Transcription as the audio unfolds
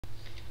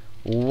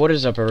What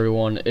is up,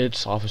 everyone?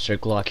 It's Officer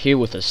Glock here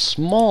with a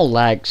small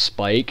lag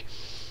spike,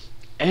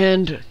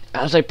 and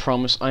as I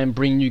promised, I am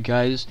bringing you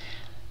guys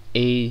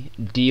a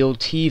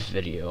DOT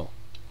video.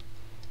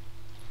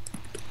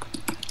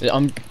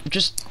 I'm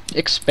just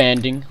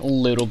expanding a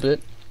little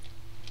bit,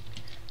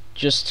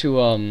 just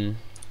to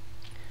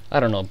I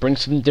don't know, bring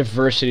some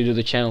diversity to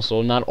the channel.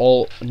 So not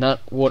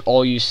what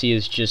all you see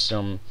is just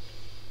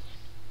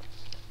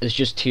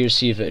tier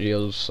C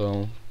videos.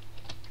 So.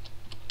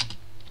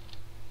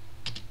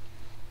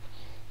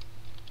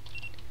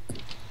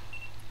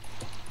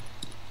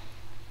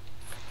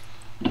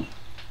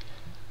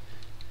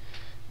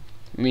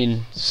 I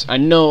mean, I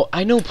know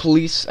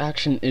police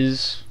action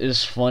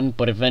is fun,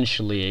 but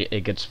eventually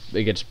it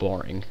gets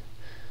boring.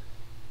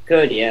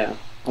 Good, yeah.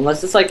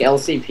 Unless it's like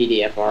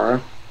LCPDFR.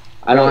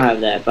 I don't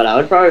have that, but I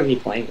would probably be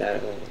playing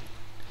that.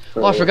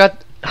 Oh, I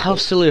forgot. How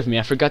silly of me!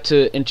 I forgot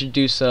to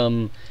introduce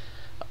a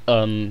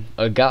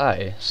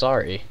guy.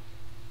 Sorry.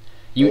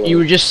 You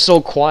were just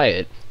so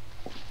quiet.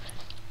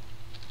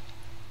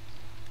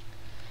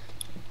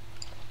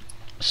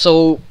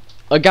 So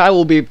a guy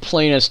will be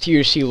playing as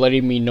TRC,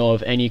 letting me know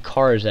of any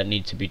cars that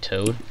need to be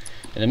towed.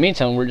 In the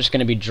meantime, we're just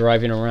gonna be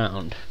driving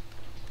around.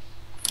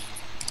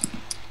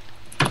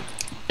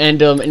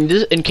 And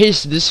in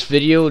case this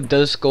video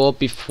does go up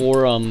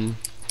before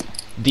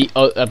the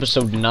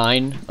episode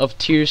 9 of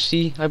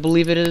TRC, I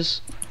believe it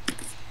is.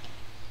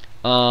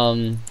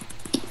 Then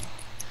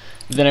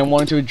I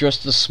wanted to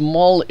address the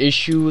small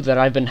issue that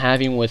I've been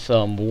having with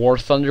War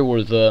Thunder,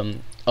 with the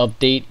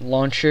update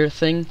launcher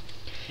thing.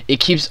 It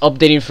keeps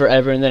updating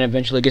forever, and then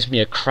eventually it gives me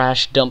a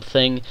crash dump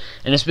thing,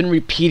 and it's been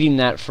repeating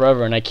that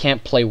forever, and I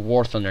can't play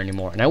War Thunder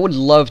anymore. And I would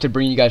love to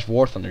bring you guys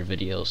War Thunder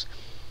videos,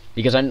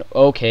 because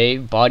okay,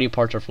 body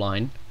parts are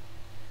flying.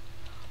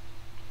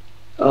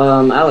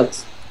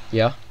 Alex.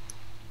 Yeah.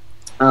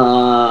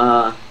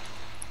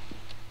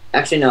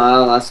 Actually, no.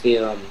 I'll ask you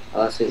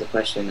the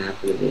question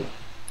after the video.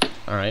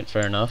 All right,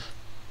 fair enough.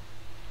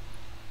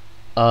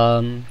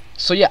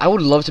 So yeah, I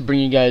would love to bring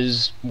you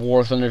guys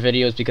War Thunder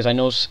videos, because I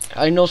know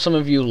some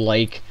of you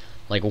like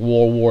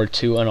World War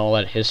II and all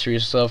that history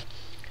stuff,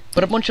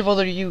 but a bunch of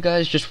other you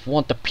guys just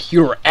want the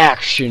pure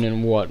action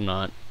and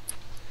whatnot.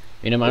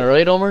 Am I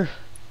right, Omer?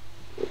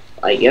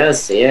 I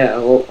guess, yeah.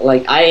 Well,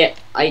 like I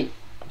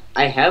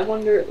have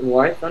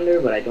War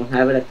Thunder, but I don't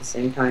have it at the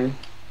same time.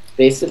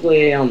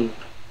 Basically,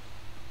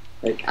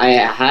 like I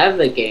have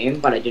the game,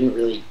 but I didn't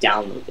really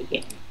download the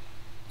game.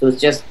 So it's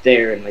just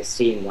there in my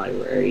Steam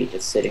library,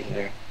 just sitting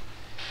there.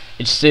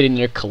 It's sitting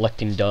there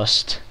collecting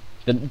dust.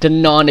 The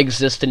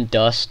non-existent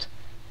dust.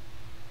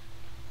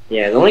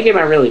 Yeah, the only game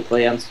I really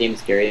play on Steam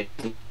is Scary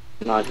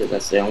Mod, because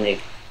that's the only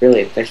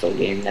really official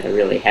game that I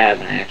really have,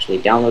 and I actually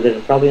downloaded.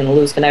 I'm probably gonna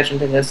lose connection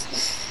to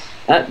this.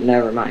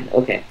 Never mind.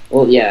 Okay.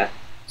 Well, yeah.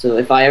 So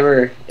if I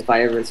ever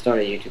start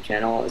a YouTube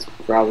channel, it's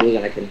probably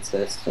gonna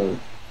consist of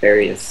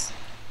various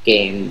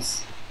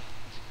games.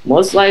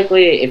 Most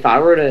likely, if I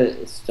were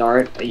to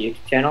start a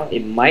YouTube channel,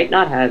 it might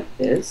not have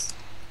this,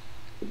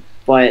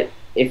 but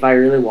if I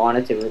really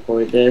wanted to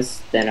record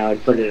this, then I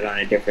would put it on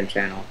a different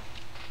channel.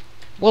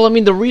 Well, I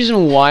mean, the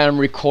reason why I'm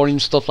recording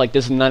stuff like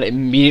this and not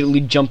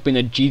immediately jumping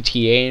to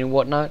GTA and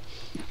whatnot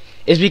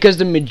is because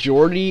the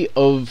majority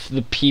of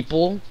the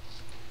people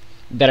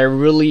that I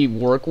really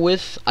work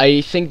with,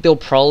 I think they'll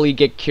probably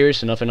get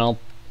curious enough, and I'll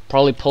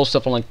probably post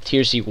stuff on like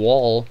TRC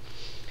wall,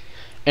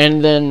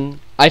 and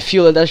then I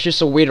feel that that's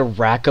just a way to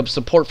rack up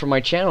support for my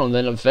channel, and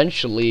then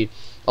eventually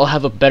I'll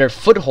have a better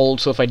foothold.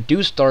 So if I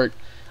do start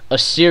a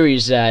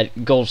series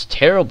that goes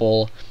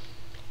terrible,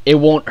 it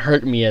won't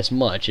hurt me as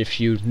much, if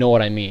you know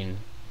what I mean,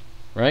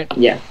 right?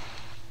 Yeah.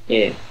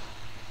 Yeah.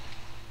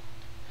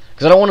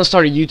 Because I don't want to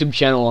start a YouTube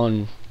channel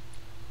on.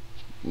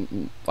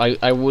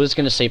 I was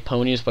gonna say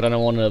ponies, but I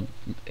don't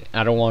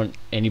want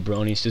any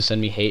bronies to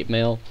send me hate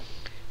mail,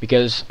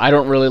 because I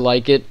don't really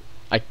like it.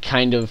 I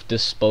kind of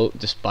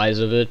despise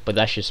of it, but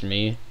that's just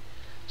me.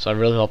 So I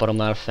really hope I'm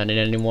not offending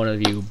any one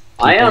of you.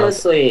 I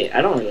honestly,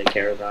 I don't really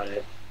care about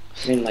it.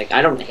 I mean, like,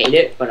 I don't hate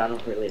it, but I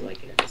don't really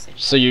like it at the same time.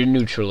 So you're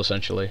neutral,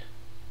 essentially.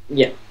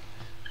 Yeah.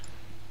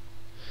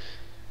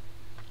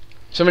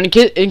 So I mean,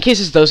 in case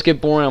this does get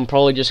boring, I'm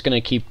probably just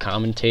gonna keep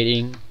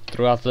commentating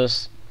throughout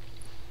this.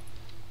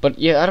 But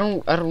yeah,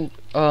 I don't.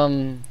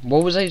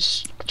 What was I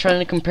trying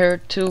to compare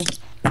it to?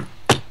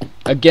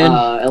 Again.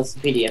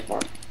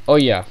 LCPDFR. Oh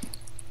yeah.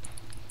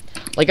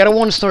 Like, I don't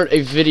want to start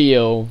a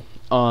video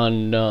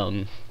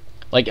on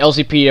like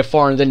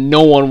LCPDFR, and then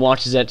no one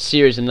watches that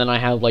series, and then I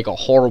have like a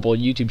horrible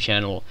YouTube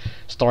channel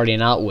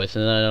starting out with,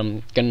 and then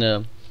I'm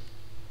gonna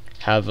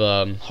have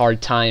a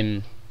hard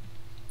time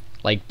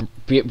like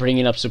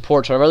bringing up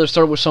support. So I'd rather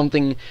start with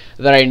something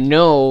that I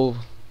know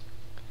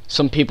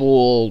some people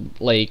will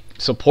like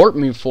support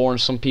me for,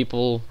 and some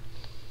people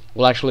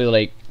will actually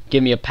like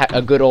give me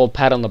a good old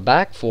pat on the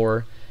back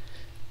for.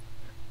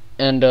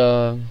 And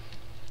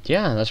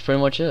yeah, that's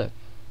pretty much it.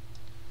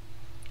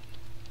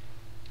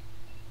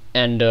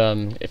 And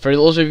for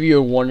those of you who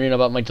are wondering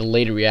about my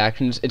delayed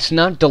reactions, it's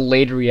not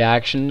delayed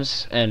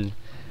reactions, and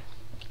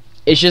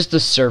it's just the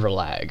server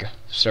lag.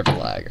 server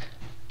lag.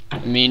 I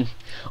mean,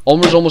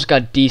 Omer's almost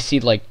got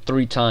DC'd like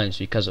 3 times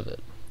because of it.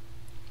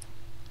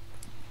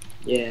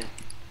 Yeah.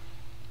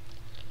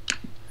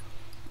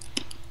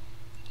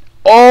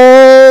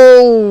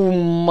 Oh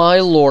my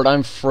lord,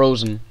 I'm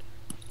frozen.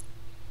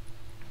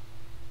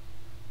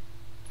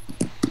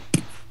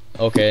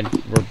 Okay,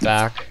 we're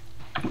back.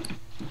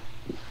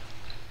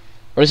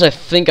 Or at least I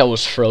think I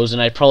was frozen.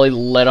 I probably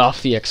let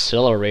off the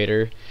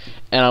accelerator.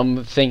 And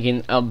I'm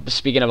thinking,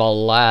 speaking about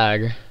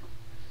lag.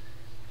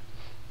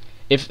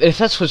 If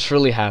that's what's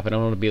really happened,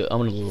 I'm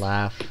gonna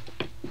laugh.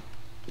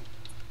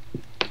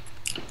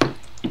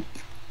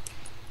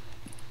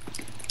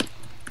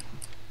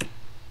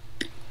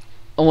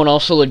 Oh, and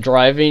also the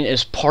driving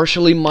is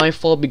partially my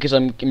fault because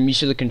I'm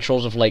used to the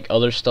controls of like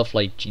other stuff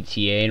like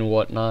GTA and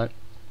whatnot.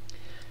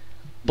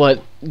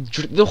 But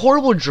the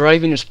horrible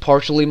driving is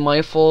partially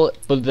my fault,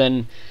 but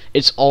then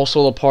it's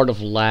also a part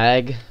of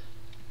lag.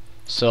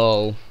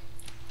 So,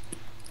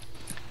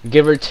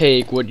 give or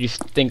take what you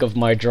think of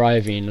my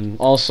driving. And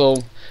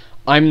also,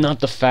 I'm not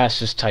the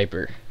fastest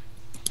typer.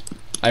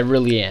 I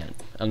really am.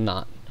 I'm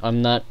not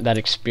that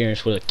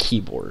experienced with a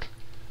keyboard.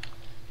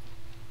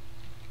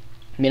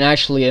 I mean,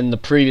 actually, in the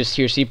previous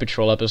TRC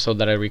Patrol episode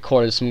that I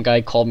recorded, some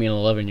guy called me an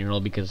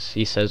 11-year-old because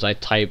he says I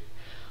type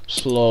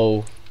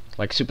slow,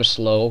 like super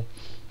slow.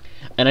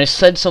 And I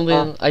said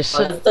something. I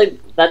said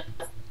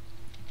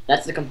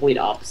that's the complete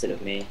opposite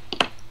of me.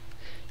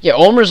 Yeah,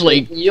 Omer's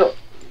like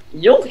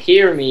you'll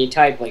hear me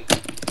type like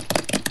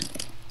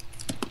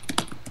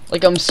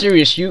I'm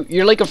serious.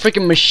 You're like a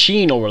freaking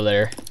machine over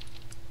there.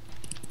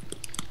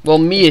 Well,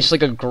 me, it's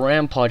like a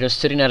grandpa just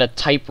sitting at a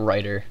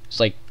typewriter. It's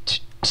like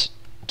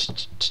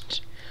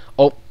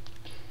oh,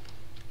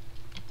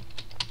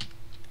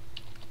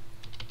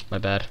 my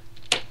bad.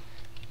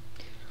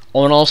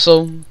 Oh, and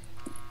also,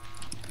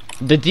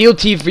 the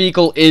DOT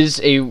vehicle is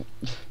the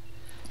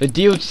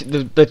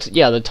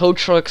tow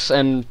trucks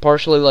and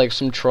partially like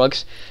some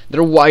trucks.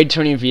 They're wide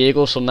turning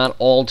vehicles, so not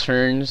all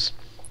turns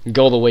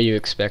go the way you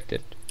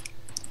expected.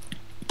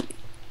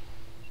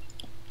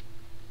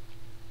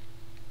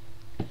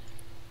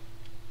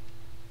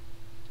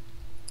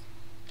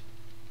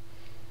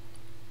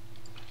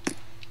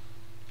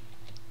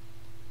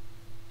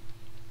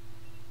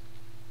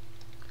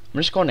 I'm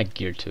just going to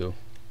gear 2.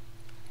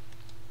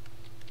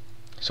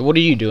 So what are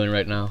you doing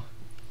right now?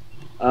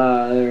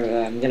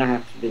 I'm gonna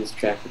have to do this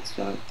traffic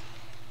stop.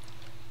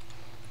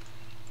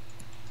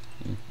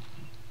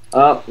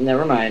 Oh,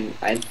 never mind.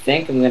 I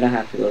think I'm gonna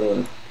have to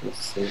go to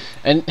sleep.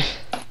 And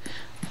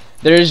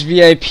there's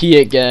VIP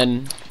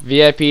again.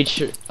 VIP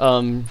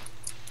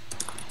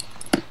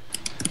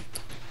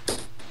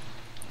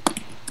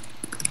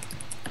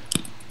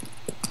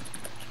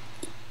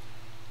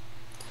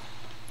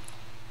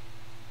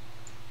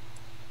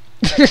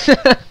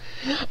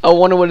I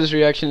wonder what his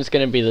reaction is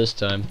gonna be this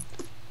time.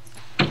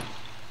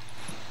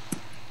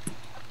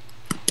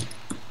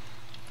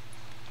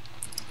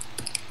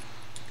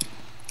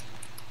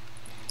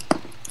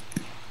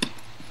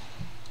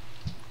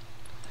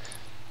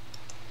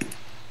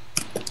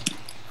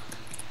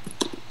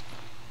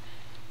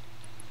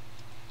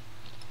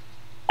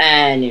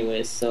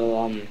 Anyway,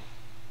 so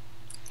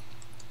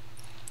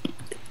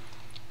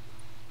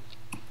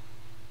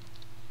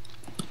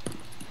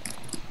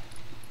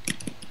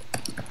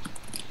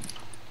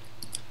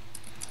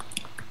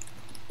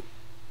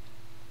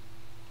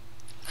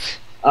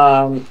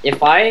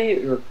if I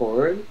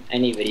record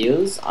any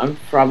videos, I'm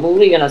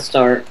probably gonna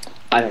start,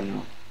 I don't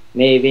know,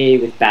 maybe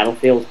with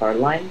Battlefield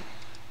Hardline,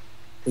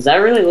 because that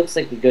really looks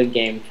like a good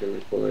game to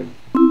record.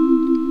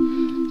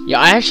 Yeah,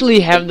 I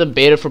actually have the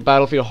beta for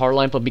Battlefield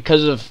Hardline, but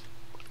because of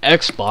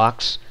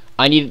Xbox,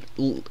 I need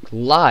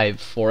live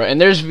for it. And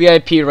there's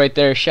VIP right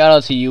there. Shout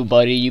out to you,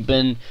 buddy. You've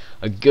been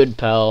a good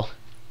pal.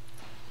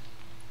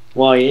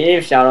 Well, you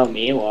didn't shout out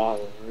me. Well,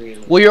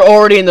 you're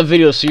already in the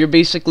video, so you're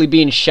basically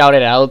being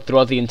shouted out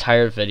throughout the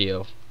entire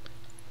video.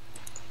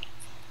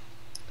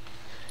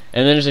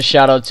 And then there's a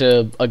shout out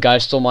to a guy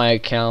stole my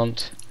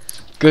account.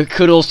 Good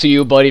kudos to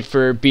you, buddy,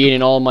 for being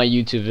in all my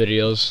YouTube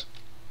videos.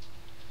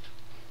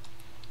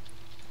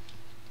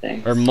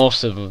 Thanks. Or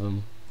most of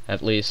them,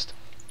 at least.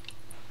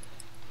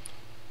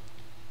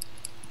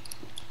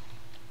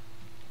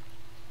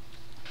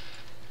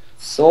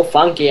 So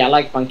funky. I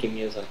like funky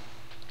music.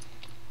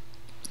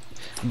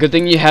 Good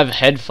thing you have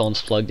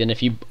headphones plugged in.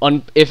 If you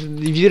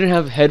didn't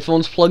have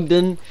headphones plugged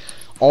in,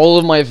 all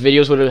of my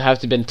videos would have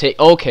to been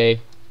okay.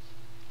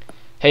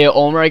 Hey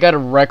Omer, I got a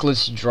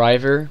reckless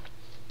driver,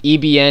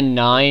 EBN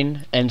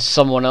 9, and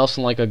someone else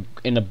in a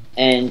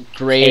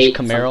grayish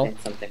Camaro.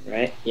 Something,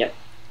 right? Yep.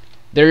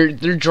 They're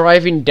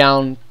driving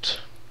down.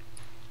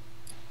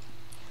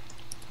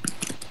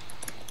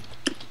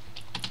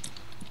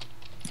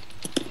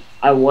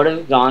 I would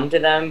have gone to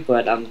them,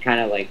 but I'm kind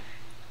of like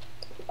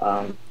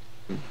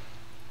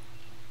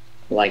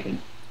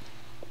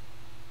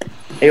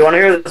Hey, you want to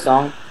hear the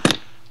song?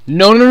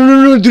 No,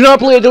 do not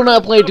play it, do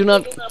not play it, do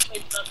not.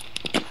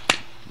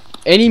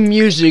 Any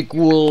music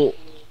without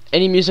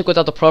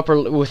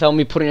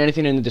me putting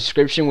anything in the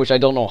description, which I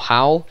don't know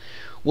how,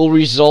 will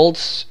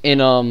result in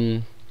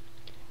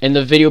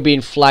the video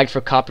being flagged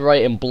for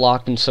copyright and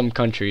blocked in some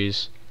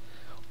countries,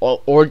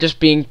 or just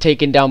being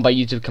taken down by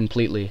YouTube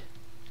completely.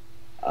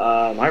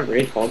 My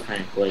recall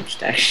kind of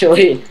glitched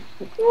actually.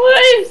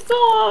 Wave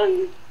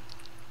song.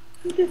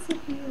 He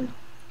disappeared.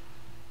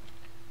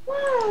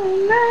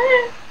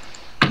 Oh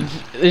man.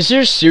 Is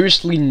there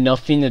seriously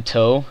nothing to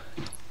tow?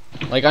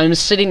 Like, I'm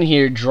sitting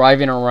here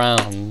driving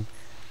around,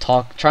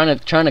 trying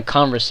to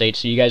conversate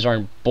so you guys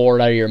aren't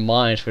bored out of your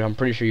minds, which I'm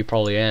pretty sure you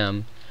probably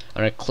am. I'm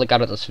gonna click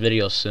out of this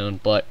video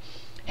soon, but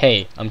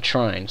hey, I'm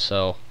trying,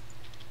 so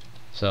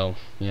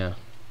yeah.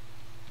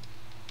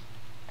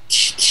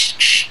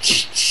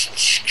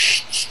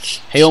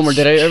 Hey Omer,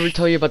 did I ever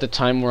tell you about the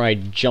time where I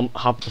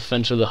hopped the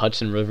fence of the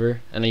Hudson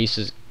River, and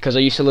because I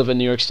used to live in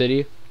New York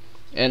City,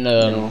 and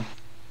No.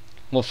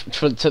 well,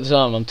 for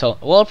them,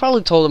 well, I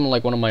probably told them in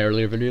like one of my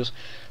earlier videos,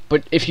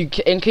 but in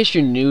case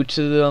you're new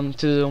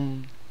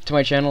to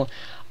my channel,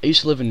 I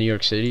used to live in New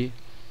York City,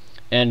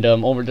 and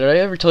Omer, did I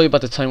ever tell you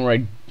about the time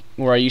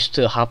where I used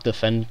to hop the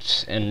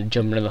fence and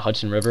jump into the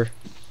Hudson River?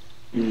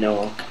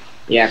 No.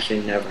 You actually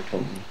never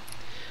told me.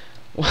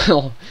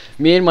 Well,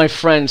 me and my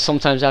friends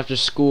sometimes after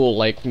school,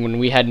 like when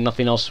we had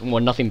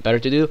nothing better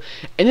to do,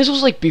 and this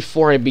was like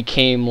before I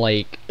became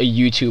like a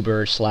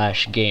YouTuber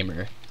 /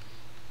 gamer.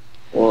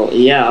 Well,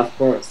 yeah, of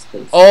course.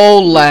 'Cause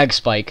Oh, lag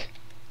spike.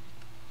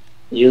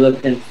 you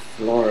lived in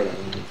Florida.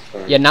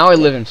 Yeah, now I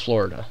live in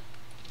Florida.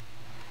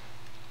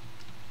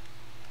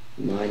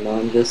 My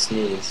mom just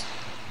sneezed.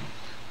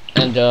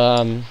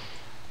 And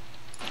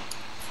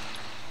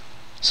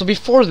so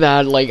before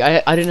that, like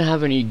I didn't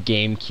have any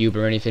GameCube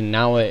or anything.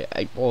 Now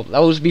well, that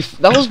was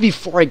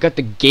before I got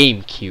the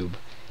GameCube.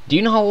 Do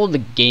you know how old the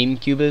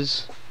GameCube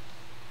is?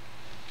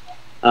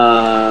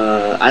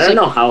 I don't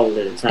know how old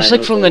it is. It's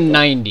like from the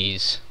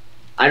 90s.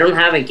 I don't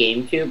have a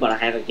GameCube, but I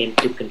have a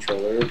GameCube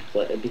controller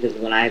because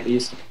when I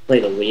used to play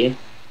the Wii,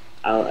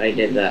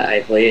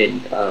 I played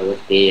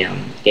with the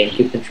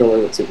GameCube controller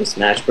with Super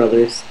Smash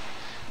Brothers.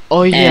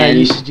 Oh yeah, I And-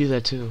 used to do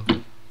that too.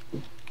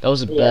 That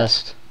was the Yeah.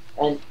 best.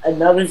 And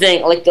another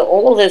thing, like the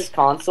oldest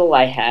console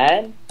I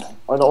had,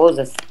 or the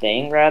oldest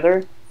thing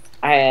rather,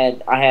 I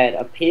had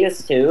a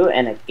PS2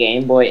 and a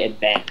Game Boy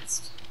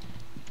Advanced.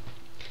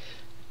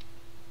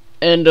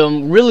 And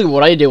really,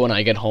 what I did when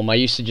I get home, I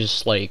used to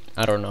just like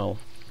I don't know,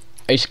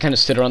 I used to kind of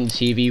sit around the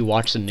TV,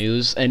 watch the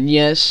news, and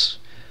yes,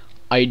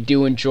 I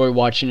do enjoy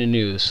watching the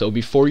news. So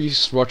before you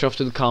rush off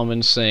to the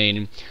comments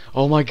saying,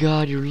 "Oh my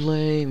God, you're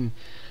lame,"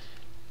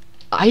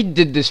 I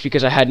did this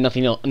because I had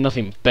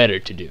nothing better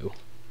to do.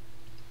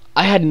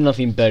 I had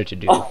nothing better to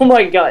do. Oh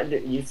my god,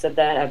 you said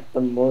that at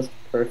the most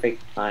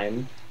perfect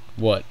time.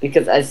 What?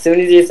 Because as soon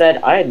as you said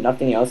I had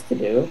nothing else to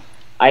do,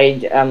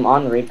 I am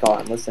on the recall.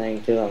 I'm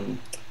listening to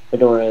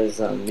Fedora's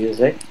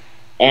music,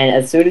 and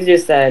as soon as you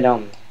said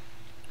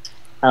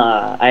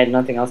I had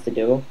nothing else to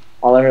do,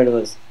 all I heard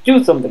was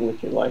do something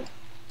with your life.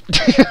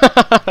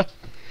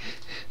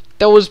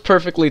 That was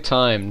perfectly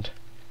timed.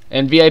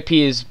 And VIP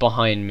is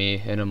behind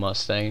me in a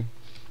Mustang.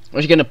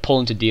 We're gonna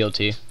pull into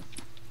DOT.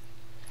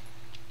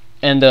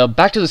 And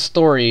back to the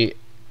story,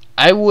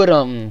 I would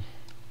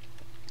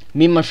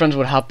me and my friends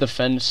would hop the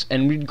fence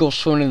and we'd go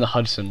swimming in the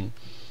Hudson.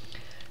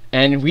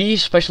 And we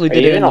especially Are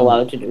did you it in even the,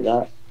 allowed to do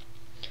that?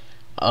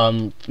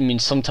 I mean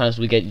sometimes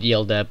we get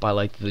yelled at by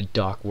like the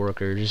dock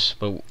workers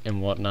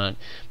and whatnot.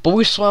 But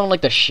we swam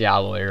like the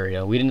shallow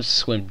area. We didn't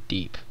swim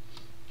deep.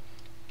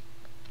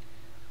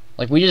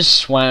 Like we just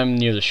swam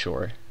near the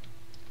shore.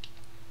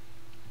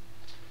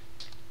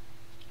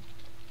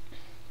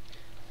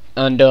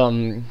 And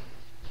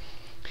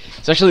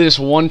it's actually this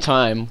one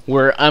time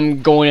where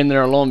I'm going in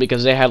there alone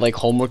because they had like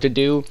homework to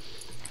do.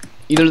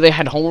 Either they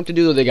had homework to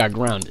do or they got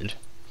grounded.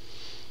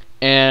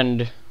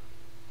 And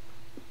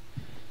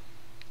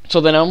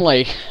so then I'm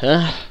like,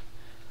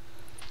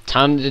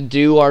 time to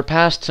do our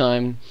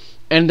pastime.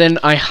 And then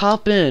I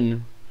hop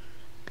in,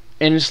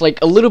 and it's like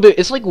a little bit,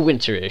 it's like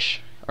winterish,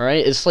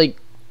 alright? It's like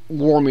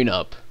warming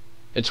up.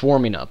 It's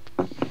warming up.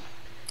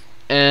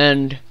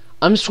 And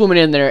I'm swimming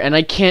in there, and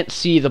I can't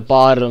see the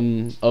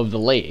bottom of the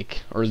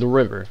lake, or the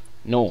river.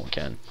 No one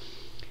can.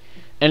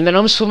 And then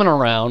I'm swimming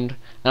around,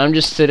 and I'm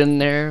just sitting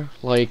there,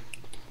 like,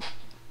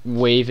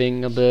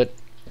 waving a bit.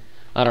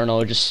 I don't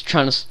know,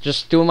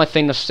 just doing my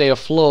thing to stay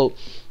afloat.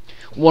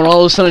 When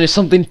all of a sudden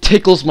something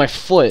tickles my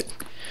foot.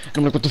 And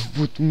I'm like,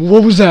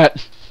 what was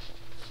that?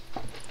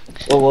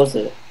 What was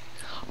it?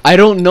 I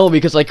don't know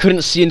because I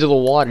couldn't see into the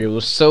water. It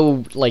was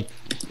so, like,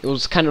 it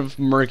was kind of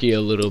murky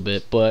a little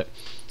bit, but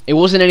it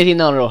wasn't anything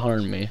that would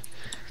harm me.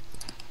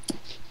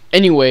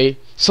 Anyway,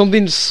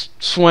 something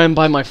swam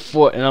by my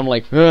foot, and I'm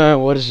like,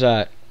 what is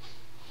that?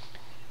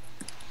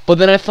 But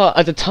then at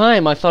the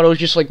time, I thought it was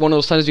just like one of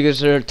those times because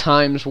there are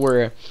times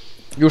where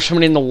you're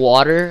swimming in the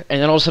water,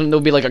 and then all of a sudden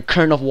there'll be like a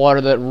current of water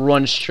that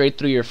runs straight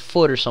through your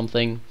foot or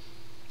something,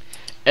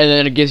 and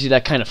then it gives you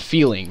that kind of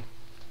feeling.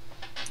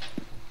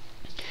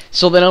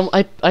 So then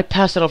I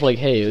passed it off like,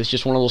 hey, it's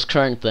just one of those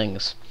current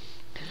things.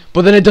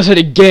 But then it does it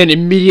again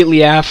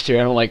immediately after,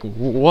 and I'm like,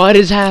 what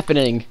is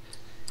happening?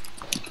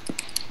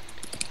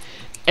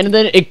 and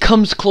then it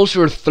comes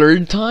closer a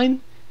third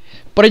time,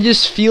 but I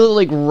just feel it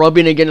like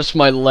rubbing against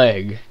my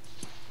leg.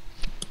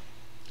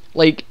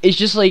 Like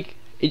it's like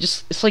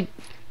just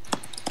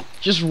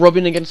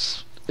rubbing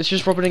against. It's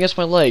just rubbing against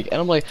my leg,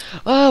 and I'm like,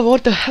 ah,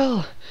 what the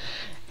hell?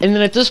 And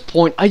then at this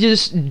point, I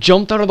just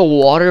jumped out of the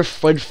water,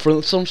 Fred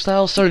Flintstone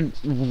style, started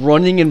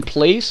running in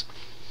place,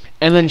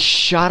 and then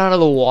shot out of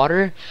the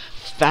water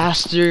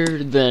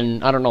faster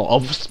than, I don't know, a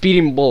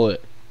speeding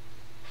bullet.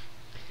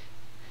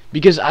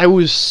 Because I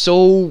was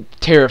so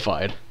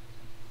terrified.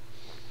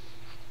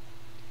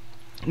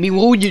 I mean,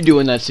 what would you do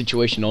in that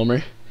situation,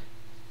 Omer?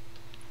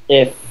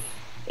 If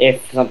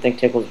something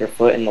tickles your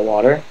foot in the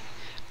water.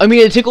 I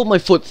mean, it tickled my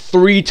foot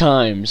 3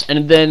 times,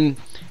 and then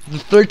the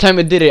third time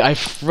I did it, I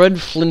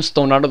Fred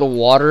Flintstone out of the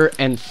water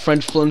and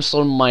Fred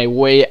Flintstone my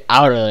way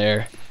out of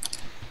there.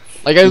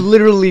 Like, I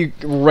literally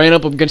ran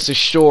up against the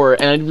shore,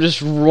 and I'm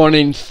just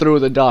running through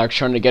the dock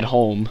trying to get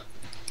home.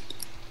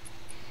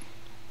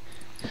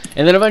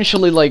 And then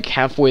eventually, like,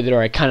 halfway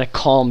there, I kind of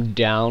calmed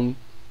down.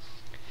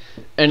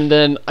 And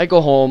then I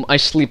go home, I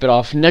sleep it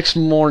off. Next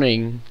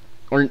morning,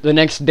 or the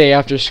next day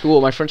after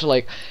school, my friends are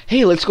like,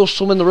 hey, let's go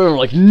swim in the river. I'm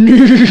like,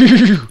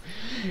 no!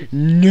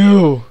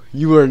 No!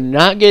 You are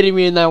not getting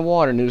me in that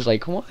water. And he was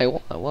like, why?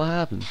 What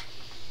happened?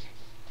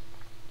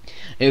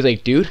 And he was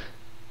like, dude.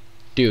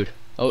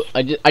 Oh,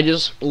 I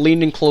just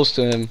leaned in close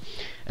to him.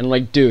 And I'm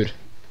like, dude.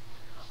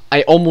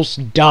 I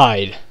almost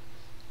died.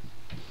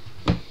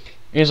 And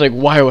he's like,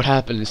 why? What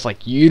happened? It's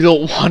like, you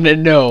don't want to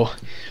know.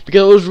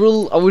 Because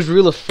I was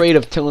real afraid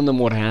of telling them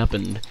what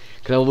happened.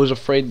 Because I was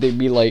afraid they'd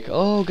be like,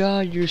 oh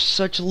god, you're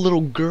such a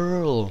little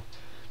girl.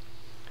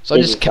 So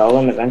Did you tell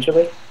them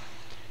eventually?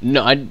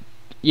 No,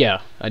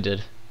 yeah, I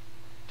did.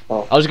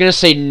 Oh. I was gonna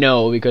say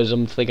no because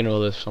I'm thinking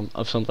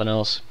of something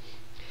else.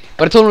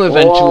 But I told them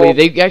eventually. Whoa.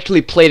 They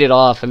actually played it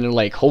off, and they're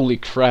like, holy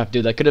crap,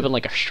 dude, that could have been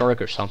like a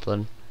shark or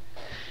something.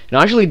 And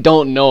I actually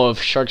don't know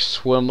if sharks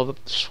swim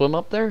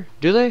up there.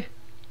 Do they?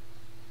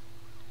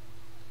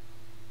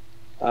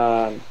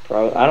 I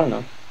don't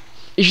know.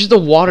 It's just the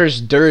water's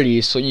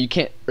dirty, so you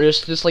can't.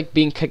 It's just like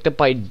being kicked up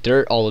by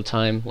dirt all the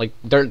time, like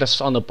dirt that's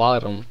on the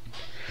bottom,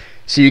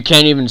 so you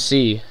can't even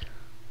see.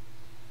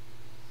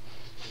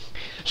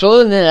 So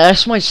other than that,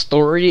 that's my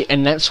story,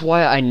 and that's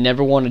why I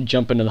never want to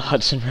jump into the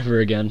Hudson River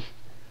again.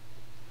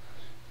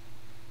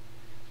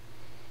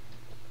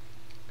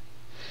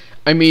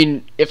 I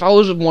mean, if I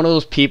was one of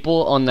those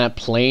people on that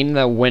plane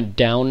that went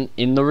down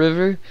in the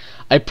river,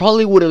 I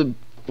probably would have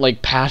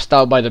like passed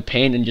out by the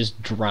pain and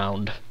just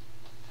drowned.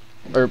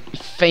 Or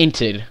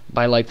fainted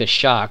by like the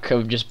shock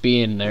of just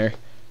being there.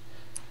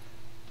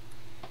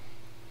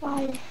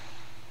 Bye.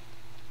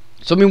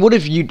 So I mean, what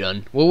have you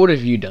done? What would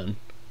have you done?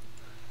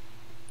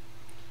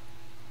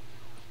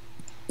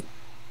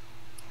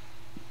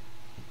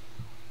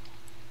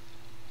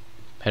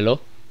 Hello?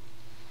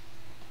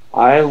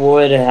 I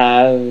would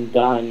have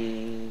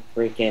done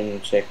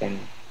freaking chicken.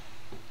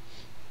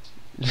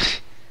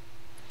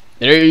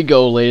 There you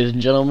go, ladies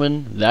and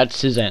gentlemen.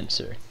 That's his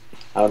answer.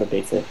 I would have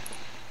baked it.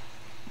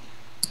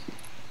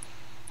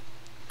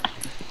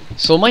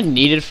 So am I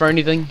needed for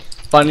anything?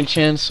 By any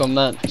chance? So I'm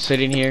not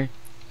sitting here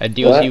at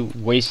DLC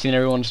wasting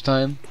everyone's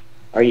time?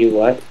 Are you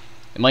what?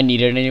 Am I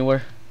needed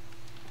anywhere?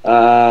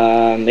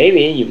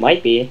 Maybe. You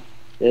might be.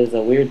 There's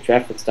a weird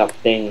traffic stop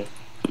thing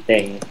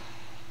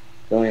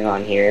going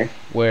on here.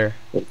 Where?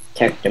 With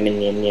Tech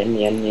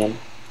Dominion.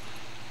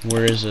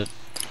 Where is it?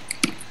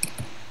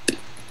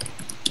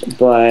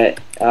 But,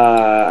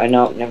 I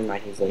know, never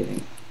mind, he's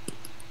leaving.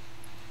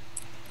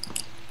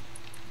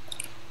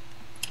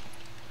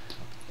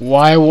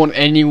 Why won't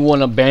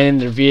anyone abandon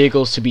their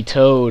vehicles to be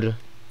towed?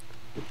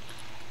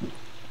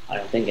 I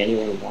don't think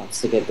anyone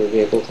wants to get their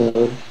vehicle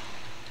towed.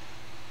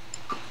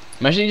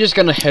 I'm actually just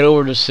gonna head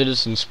over to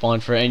Citizen Spawn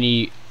for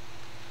any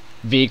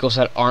vehicles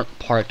that aren't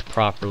parked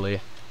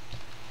properly.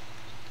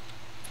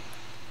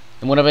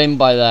 And what I mean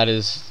by that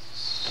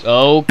is,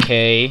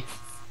 okay,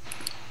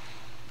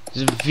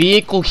 there's a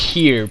vehicle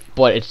here,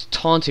 but it's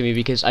taunting me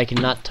because I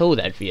cannot tow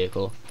that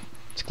vehicle.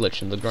 It's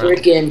glitching the ground.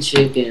 Freaking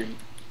chicken.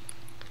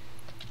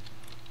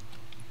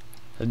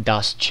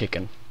 Das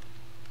chicken.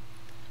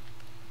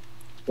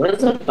 When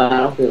does a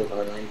Battlefield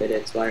Hardline bid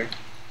expire?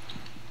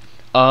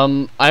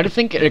 I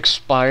think it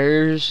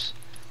expires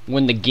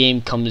when the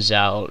game comes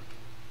out.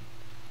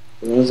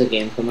 When does the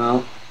game come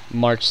out?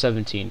 March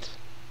 17th.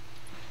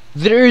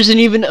 There isn't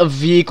even a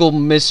vehicle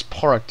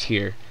misparked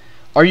here.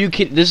 Are you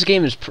kidding? The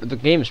game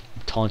is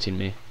taunting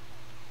me.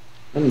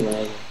 I'm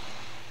lagging.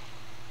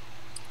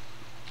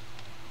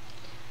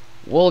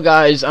 Well,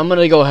 guys, I'm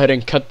gonna go ahead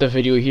and cut the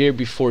video here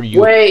before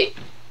you. Wait!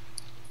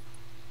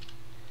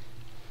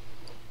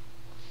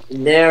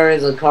 There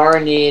is a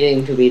car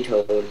needing to be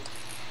towed.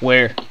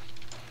 Where?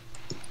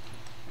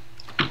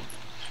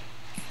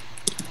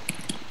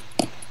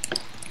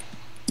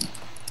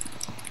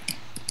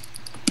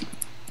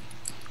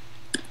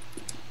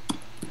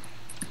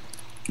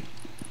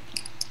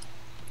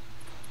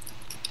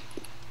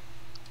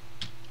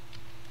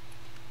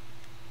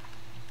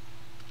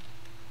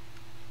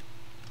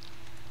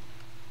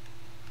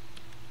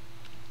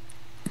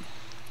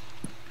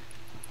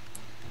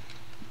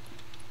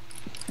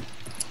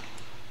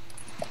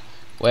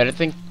 Wait, I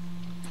think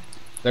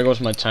there goes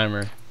my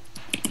timer.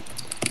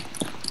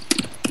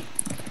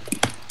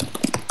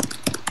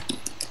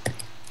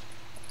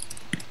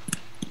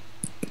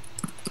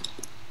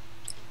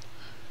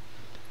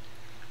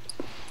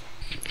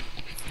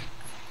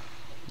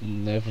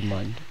 Never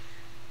mind.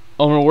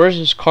 Oh no, where's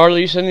this car that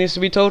you said needs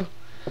to be towed?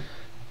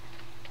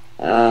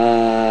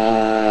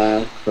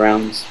 Crown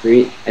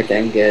Street, I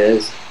think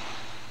is.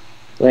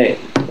 Wait,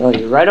 no,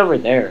 you're right over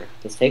there.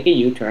 Just take a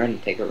U-turn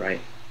and take a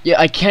right. Yeah,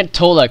 I can't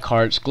tow that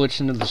car. It's glitched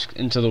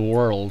into the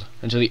world,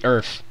 into the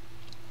earth.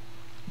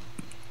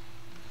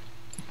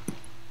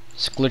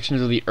 It's glitched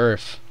into the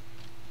earth.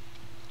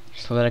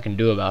 There's nothing I can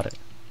do about it.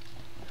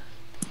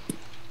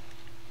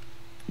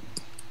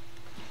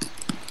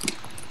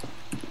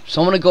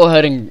 So I'm gonna go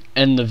ahead and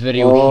end the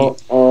video here.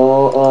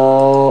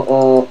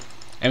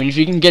 I mean, if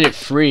you can get it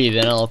free,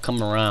 then I'll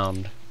come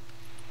around.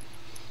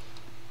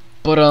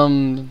 But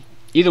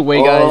either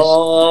way, guys.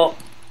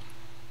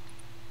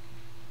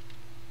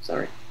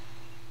 Sorry.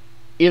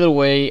 Either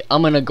way,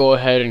 I'm gonna go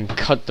ahead and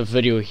cut the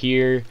video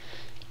here,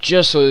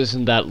 just so it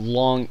isn't that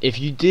long. If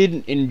you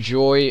did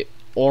enjoy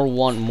or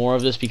want more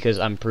of this, because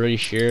I'm pretty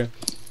sure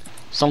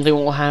something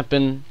will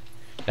happen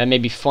that may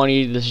be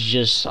funny. This is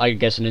just, I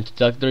guess, an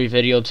introductory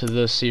video to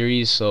the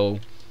series, so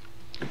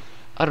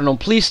I don't know.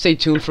 Please stay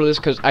tuned for this,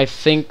 because I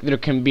think there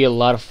can be a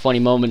lot of funny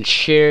moments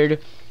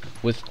shared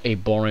with a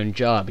boring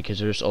job, because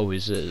there's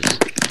always is.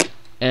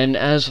 And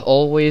as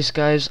always,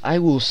 guys, I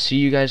will see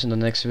you guys in the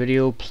next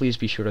video. Please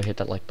be sure to hit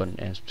that like button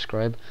and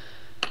subscribe.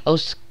 I'll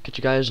catch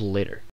you guys later.